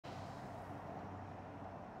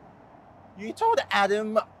You told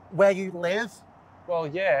Adam where you live? Well,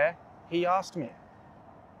 yeah, he asked me.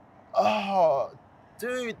 Oh,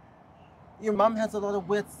 dude. Your mum has a lot of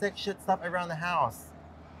weird sex shit stuff around the house.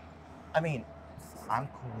 I mean, I'm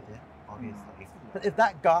cool with it, obviously. But if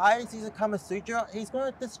that guy sees a Kama Sutra, he's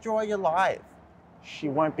going to destroy your life. She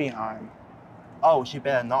won't be home. Oh, she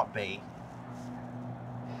better not be.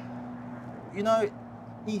 You know,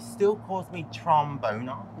 he still calls me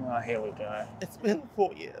tromboner. Oh, here we go. It's been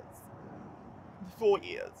 4 years. 4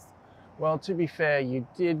 years. Well, to be fair, you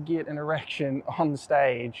did get an erection on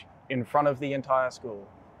stage in front of the entire school.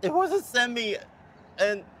 It was a semi,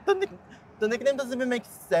 and the nickname doesn't even make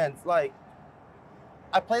sense. Like,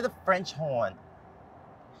 I play the French horn.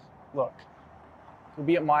 Look, you'll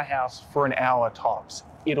be at my house for an hour tops.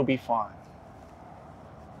 It'll be fine.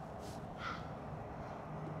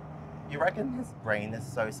 You reckon his brain is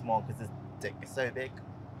so small because his dick is so big?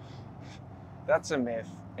 That's a myth,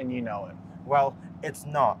 and you know it. Well, it's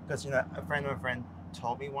not, because, you know, a friend of a friend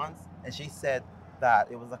told me once, and she said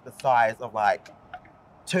that it was like the size of like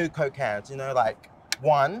 2 Coke cans, you know, like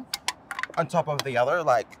one on top of the other,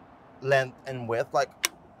 like length and width, like,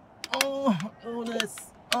 oh this,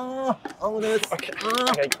 oh this.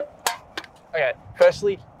 Okay,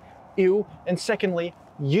 firstly, ew, and secondly,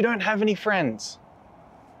 you don't have any friends.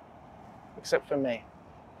 Except for me.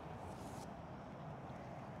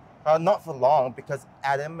 Not for long, because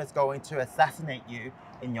Adam is going to assassinate you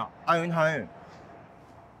in your own home.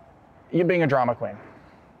 You're being a drama queen.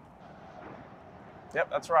 Yep,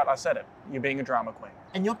 that's right, I said it. You're being a drama queen.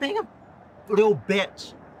 And you're being a little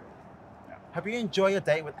bitch. Yeah. Hope you enjoy your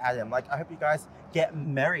date with Adam. Like, I hope you guys get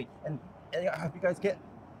married, and I hope you guys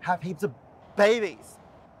have heaps of babies.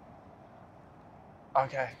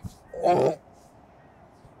 Okay. Oh.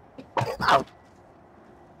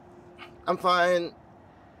 I'm fine.